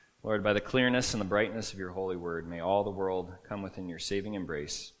Lord, by the clearness and the brightness of your holy word, may all the world come within your saving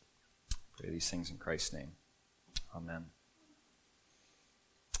embrace. I pray these things in Christ's name. Amen.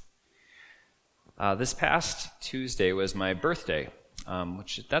 This past Tuesday was my birthday,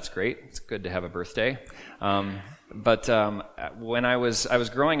 which that's great. It's good to have a birthday. But when I was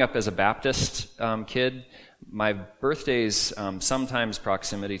growing up as a Baptist kid, my birthdays, sometimes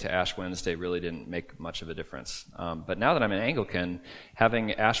proximity to Ash Wednesday really didn't make much of a difference. But now that I'm an Anglican,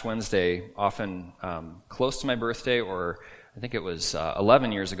 having Ash Wednesday often close to my birthday, or I think it was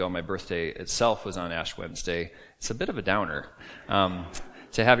 11 years ago, my birthday itself was on Ash Wednesday, it's a bit of a downer.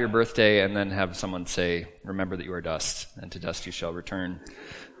 To have your birthday and then have someone say, remember that you are dust, and to dust you shall return.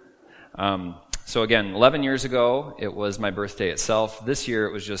 So again, 11 years ago, it was my birthday itself. This year,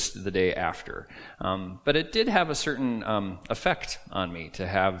 it was just the day after. But it did have a certain effect on me to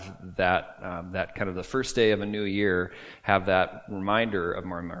have that kind of the first day of a new year, have that reminder of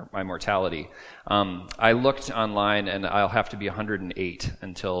my mortality. I looked online, and I'll have to be 108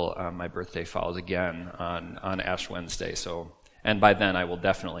 until my birthday falls again on Ash Wednesday. And by then, I will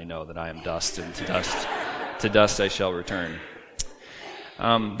definitely know that I am dust, and to dust I shall return.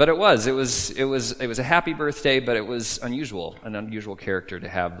 But it was a happy birthday, but it was an unusual character to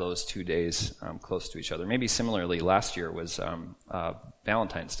have those 2 days close to each other. Maybe similarly, last year was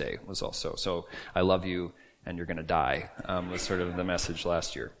Valentine's Day was also. So I love you and you're going to die was sort of the message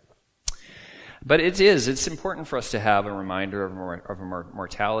last year. But it's important for us to have a reminder of our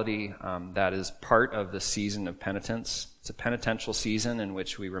mortality. That is part of the season of penitence. It's a penitential season in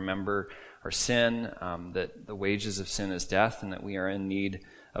which we remember our sin, that the wages of sin is death, and that we are in need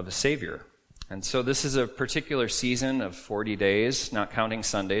of a Savior. And so this is a particular season of 40 days, not counting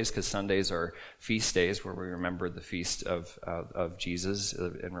Sundays, because Sundays are feast days where we remember the feast of Jesus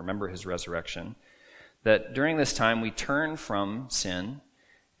and remember his resurrection. That during this time we turn from sin,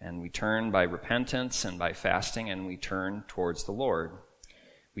 and we turn by repentance and by fasting, and we turn towards the Lord.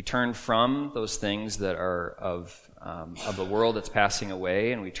 We turn from those things that are of the world that's passing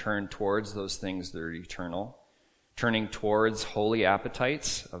away, and we turn towards those things that are eternal, turning towards holy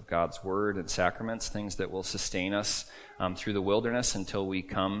appetites of God's word and sacraments, things that will sustain us through the wilderness until we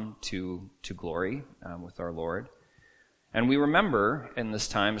come to glory with our Lord. And we remember in this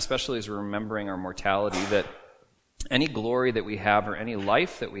time, especially as we're remembering our mortality, that any glory that we have or any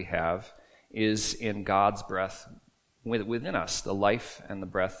life that we have is in God's breath within us, the life and the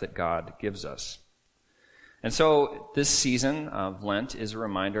breath that God gives us. And so this season of Lent is a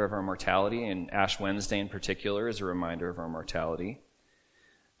reminder of our mortality, and Ash Wednesday in particular is a reminder of our mortality.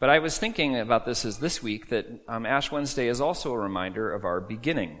 But I was thinking about this week that Ash Wednesday is also a reminder of our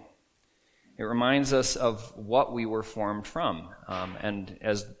beginning. It reminds us of what we were formed from. And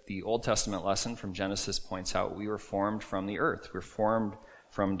as the Old Testament lesson from Genesis points out, we were formed from the earth. We're formed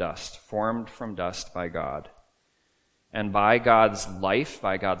from dust by God. And by God's life,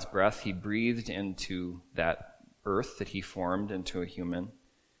 by God's breath, he breathed into that earth that he formed into a human,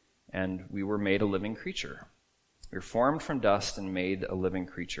 and we were made a living creature. We were formed from dust and made a living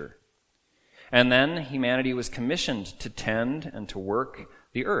creature. And then humanity was commissioned to tend and to work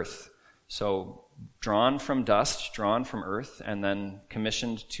the earth. So drawn from dust, drawn from earth, and then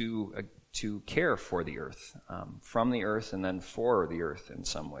commissioned to care for the earth, from the earth and then for the earth in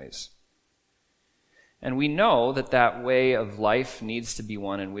some ways. And we know that way of life needs to be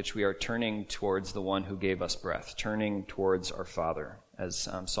one in which we are turning towards the one who gave us breath, turning towards our Father, as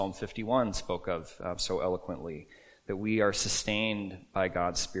Psalm 51 spoke of so eloquently, that we are sustained by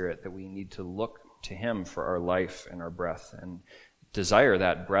God's Spirit, that we need to look to him for our life and our breath, and desire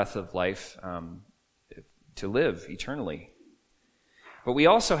that breath of life to live eternally. But we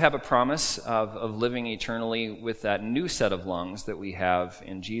also have a promise of living eternally with that new set of lungs that we have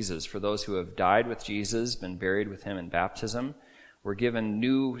in Jesus. For those who have died with Jesus, been buried with him in baptism, we're given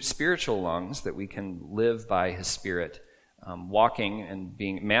new spiritual lungs that we can live by his Spirit, walking and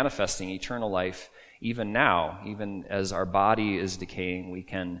manifesting eternal life even now, even as our body is decaying. We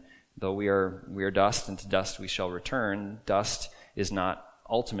can, though we are dust, and to dust we shall return, dust is not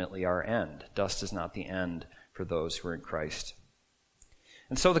ultimately our end. Dust is not the end for those who are in Christ.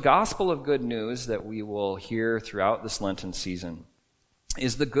 And so the gospel of good news that we will hear throughout this Lenten season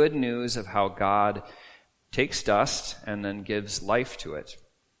is the good news of how God takes dust and then gives life to it,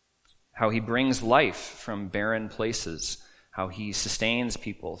 how he brings life from barren places, how he sustains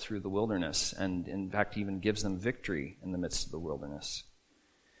people through the wilderness, and in fact even gives them victory in the midst of the wilderness.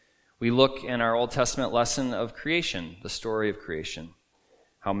 We look in our Old Testament lesson of creation, the story of creation,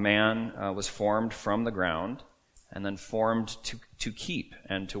 how man was formed from the ground, and then formed to keep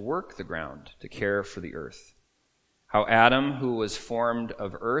and to work the ground, to care for the earth. How Adam, who was formed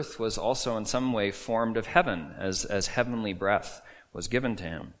of earth, was also in some way formed of heaven, as heavenly breath was given to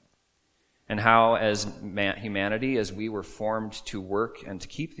him. And how, as humanity, as we were formed to work and to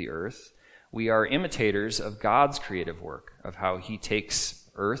keep the earth, we are imitators of God's creative work, of how he takes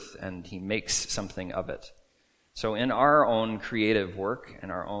earth and he makes something of it. So in our own creative work, in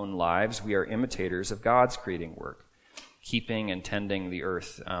our own lives, we are imitators of God's creating work, keeping and tending the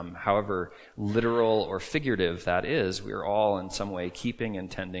earth. However literal or figurative that is, we are all in some way keeping and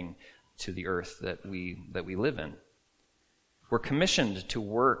tending to the earth that we live in. We're commissioned to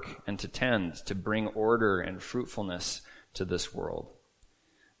work and to tend, to bring order and fruitfulness to this world.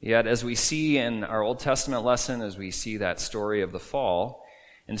 Yet, as we see in our Old Testament lesson, as we see that story of the fall,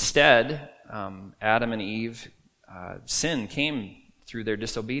 instead, Adam and Eve, sin came through their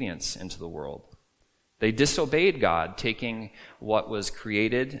disobedience into the world. They disobeyed God, taking what was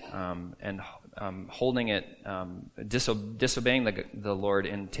created and holding it, disobeying the Lord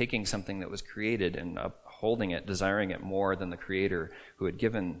and taking something that was created and upholding it, desiring it more than the Creator who had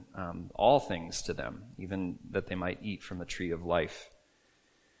given all things to them, even that they might eat from the tree of life.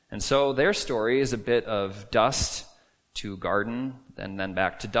 And so their story is a bit of dust to garden and then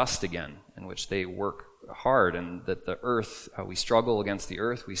back to dust again, in which they work hard, and that the earth, we struggle against the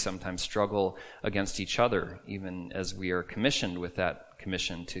earth, we sometimes struggle against each other, even as we are commissioned with that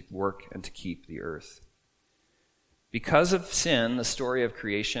commission to work and to keep the earth. Because of sin, the story of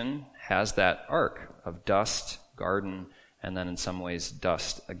creation has that arc of dust, garden, and then in some ways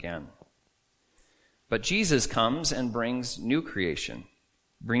dust again. But Jesus comes and brings new creation,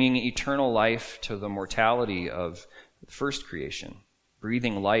 bringing eternal life to the mortality of the first creation,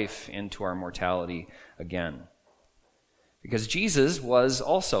 breathing life into our mortality again. Because Jesus was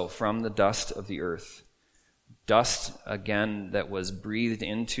also from the dust of the earth. Dust, again, that was breathed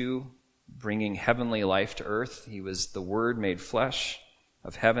into, bringing heavenly life to earth. He was the Word made flesh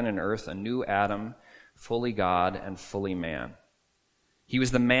of heaven and earth, a new Adam, fully God and fully man. He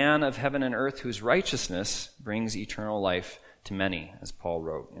was the man of heaven and earth whose righteousness brings eternal life to many, as Paul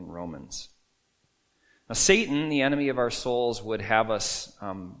wrote in Romans. Now, Satan, the enemy of our souls, would have us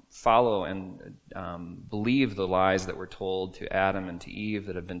follow and believe the lies that were told to Adam and to Eve,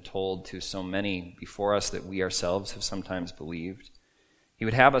 that have been told to so many before us that we ourselves have sometimes believed. He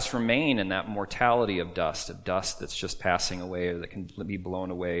would have us remain in that mortality of dust that's just passing away or that can be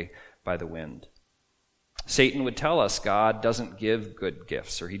blown away by the wind. Satan would tell us God doesn't give good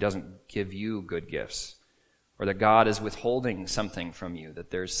gifts, or he doesn't give you good gifts, or that God is withholding something from you,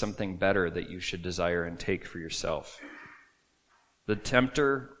 that there's something better that you should desire and take for yourself. The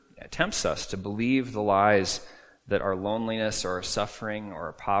tempter tempts us to believe the lies that our loneliness or our suffering or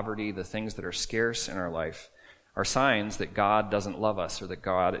our poverty, the things that are scarce in our life, are signs that God doesn't love us or that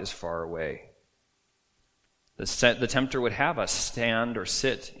God is far away. The tempter would have us stand or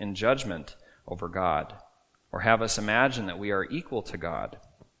sit in judgment over God, or have us imagine that we are equal to God,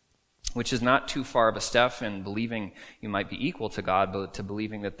 which is not too far of a step in believing you might be equal to God, but to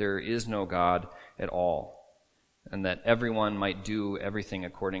believing that there is no God at all, and that everyone might do everything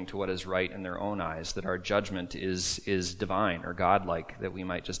according to what is right in their own eyes, that our judgment is divine or godlike, that we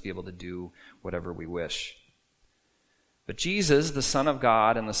might just be able to do whatever we wish. But Jesus, the Son of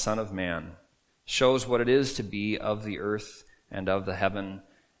God and the Son of Man, shows what it is to be of the earth and of the heaven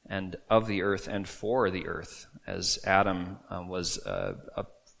and of the earth and for the earth, as Adam was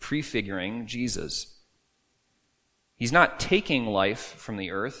prefiguring Jesus. He's not taking life from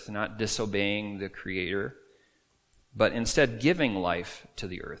the earth, not disobeying the Creator, but instead giving life to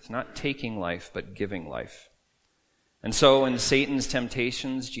the earth, not taking life, but giving life. And so in Satan's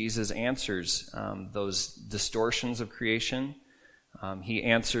temptations, Jesus answers those distortions of creation. He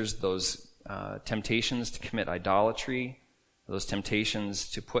answers those temptations to commit idolatry, those temptations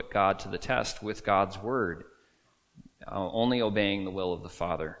to put God to the test with God's word, only obeying the will of the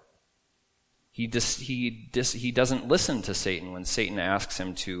Father. He doesn't listen to Satan when Satan asks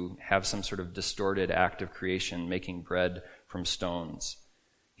him to have some sort of distorted act of creation, making bread from stones.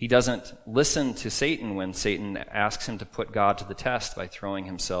 He doesn't listen to Satan when Satan asks him to put God to the test by throwing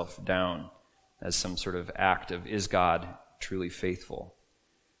himself down as some sort of act of, is God truly faithful?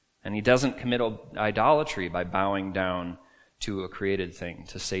 And he doesn't commit idolatry by bowing down to a created thing,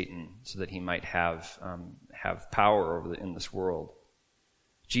 to Satan, so that he might have power in this world.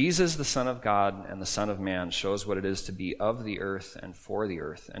 Jesus, the Son of God and the Son of Man, shows what it is to be of the earth and for the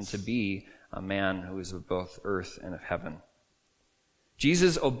earth, and to be a man who is of both earth and of heaven.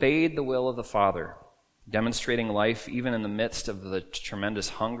 Jesus obeyed the will of the Father, demonstrating life even in the midst of the tremendous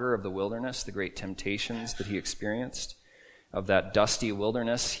hunger of the wilderness, the great temptations that he experienced. Of that dusty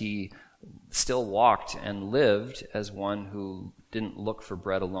wilderness, he still walked and lived as one who didn't look for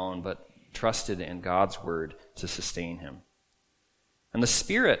bread alone, but trusted in God's word to sustain him. And the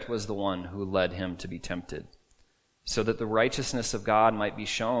Spirit was the one who led him to be tempted, so that the righteousness of God might be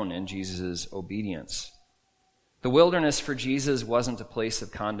shown in Jesus' obedience. The wilderness for Jesus wasn't a place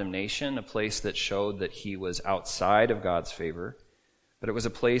of condemnation, a place that showed that he was outside of God's favor, but it was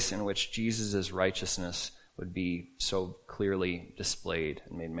a place in which Jesus' righteousness would be so clearly displayed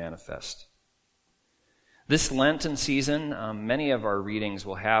and made manifest. This Lenten season, many of our readings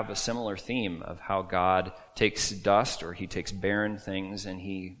will have a similar theme of how God takes dust, or he takes barren things, and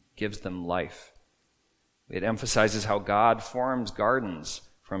he gives them life. It emphasizes how God forms gardens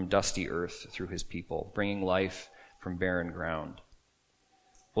from dusty earth through his people, bringing life from barren ground.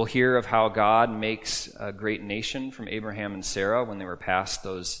 We'll hear of how God makes a great nation from Abraham and Sarah when they were past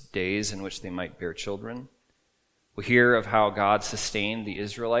those days in which they might bear children. We'll hear of how God sustained the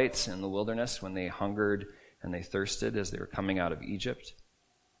Israelites in the wilderness when they hungered and they thirsted as they were coming out of Egypt.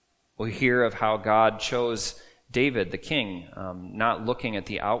 We'll hear of how God chose David, the king, not looking at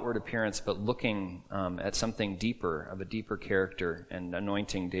the outward appearance, but looking at something deeper, of a deeper character, and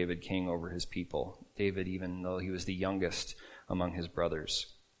anointing David king over his people. David, even though he was the youngest among his brothers.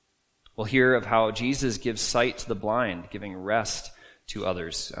 We'll hear of how Jesus gives sight to the blind, giving rest to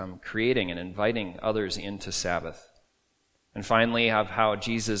others, creating and inviting others into Sabbath. And finally, of how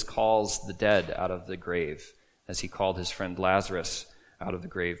Jesus calls the dead out of the grave, as he called his friend Lazarus out of the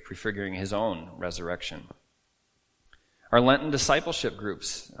grave, prefiguring his own resurrection. Our Lenten discipleship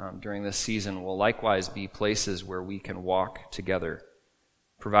groups during this season will likewise be places where we can walk together,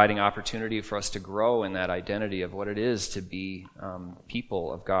 providing opportunity for us to grow in that identity of what it is to be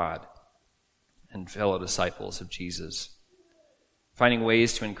people of God and fellow disciples of Jesus. Finding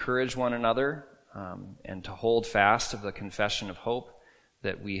ways to encourage one another and to hold fast of the confession of hope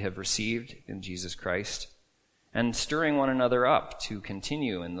that we have received in Jesus Christ, and stirring one another up to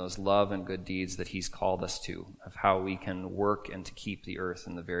continue in those love and good deeds that he's called us to, of how we can work and to keep the earth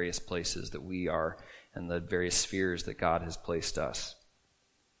in the various places that we are and the various spheres that God has placed us.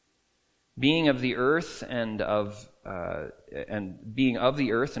 Being of the earth and being of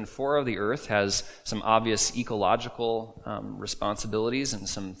the earth and for the earth has some obvious ecological responsibilities and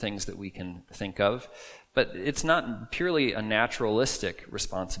some things that we can think of, but it's not purely a naturalistic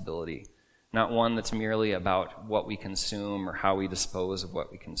responsibility, not one that's merely about what we consume or how we dispose of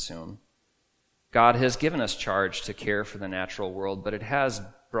what we consume. God has given us charge to care for the natural world, but it has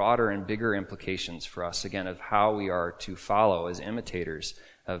broader and bigger implications for us, again, of how we are to follow as imitators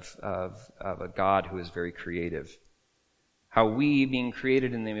of a God who is very creative. How we, being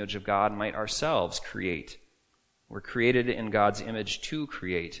created in the image of God, might ourselves create. We're created in God's image to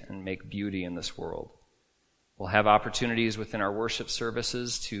create and make beauty in this world. We'll have opportunities within our worship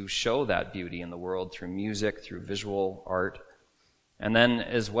services to show that beauty in the world through music, through visual art, and then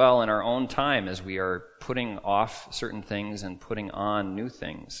as well in our own time as we are putting off certain things and putting on new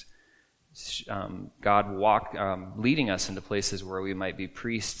things. God leading us into places where we might be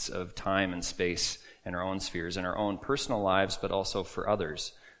priests of time and space in our own spheres, in our own personal lives, but also for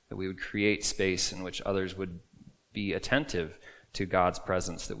others, that we would create space in which others would be attentive to God's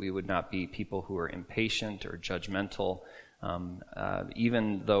presence, that we would not be people who are impatient or judgmental,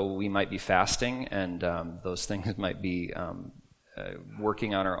 even though we might be fasting and those things might be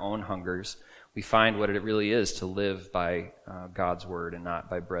working on our own hungers. We find what it really is to live by God's word and not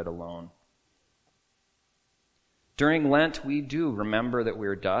by bread alone. During Lent, we do remember that we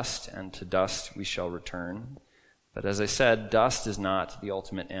are dust, and to dust we shall return. But as I said, dust is not the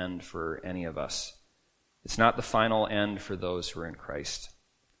ultimate end for any of us. It's not the final end for those who are in Christ.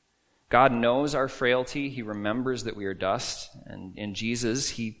 God knows our frailty. He remembers that we are dust. And in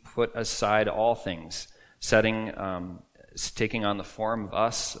Jesus, he put aside all things, taking on the form of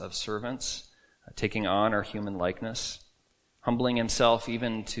us, of servants, taking on our human likeness, humbling himself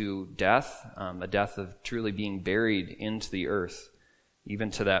even to death, a death of truly being buried into the earth, even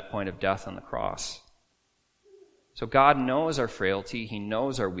to that point of death on the cross. So God knows our frailty. He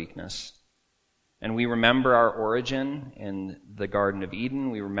knows our weakness. And we remember our origin in the Garden of Eden.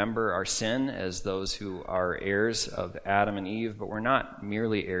 We remember our sin as those who are heirs of Adam and Eve, but we're not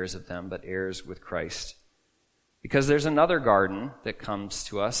merely heirs of them, but heirs with Christ. Because there's another garden that comes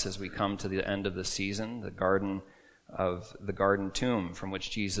to us as we come to the end of the season, the garden tomb from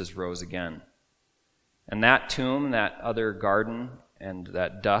which Jesus rose again. And that tomb, that other garden, and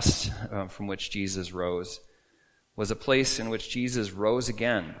that dust from which Jesus rose, was a place in which Jesus rose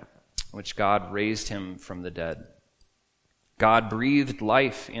again, in which God raised him from the dead. God breathed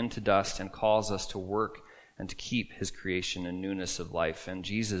life into dust and calls us to work and to keep his creation in newness of life. And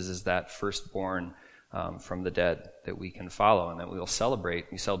Jesus is that firstborn from the dead that we can follow and that we'll celebrate.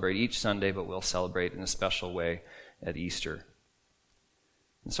 We celebrate each Sunday, but we'll celebrate in a special way at Easter.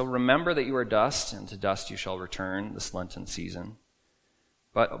 And so remember that you are dust, and to dust you shall return this Lenten season.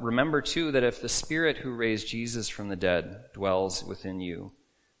 But remember, too, that if the Spirit who raised Jesus from the dead dwells within you,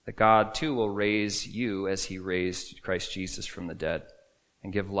 that God, too, will raise you as he raised Christ Jesus from the dead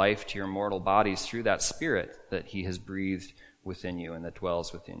and give life to your mortal bodies through that Spirit that he has breathed within you and that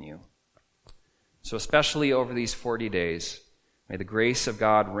dwells within you. So especially over these 40 days, may the grace of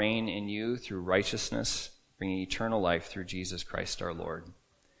God reign in you through righteousness, bringing eternal life through Jesus Christ our Lord.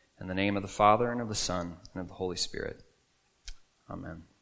 In the name of the Father, and of the Son, and of the Holy Spirit. Amen.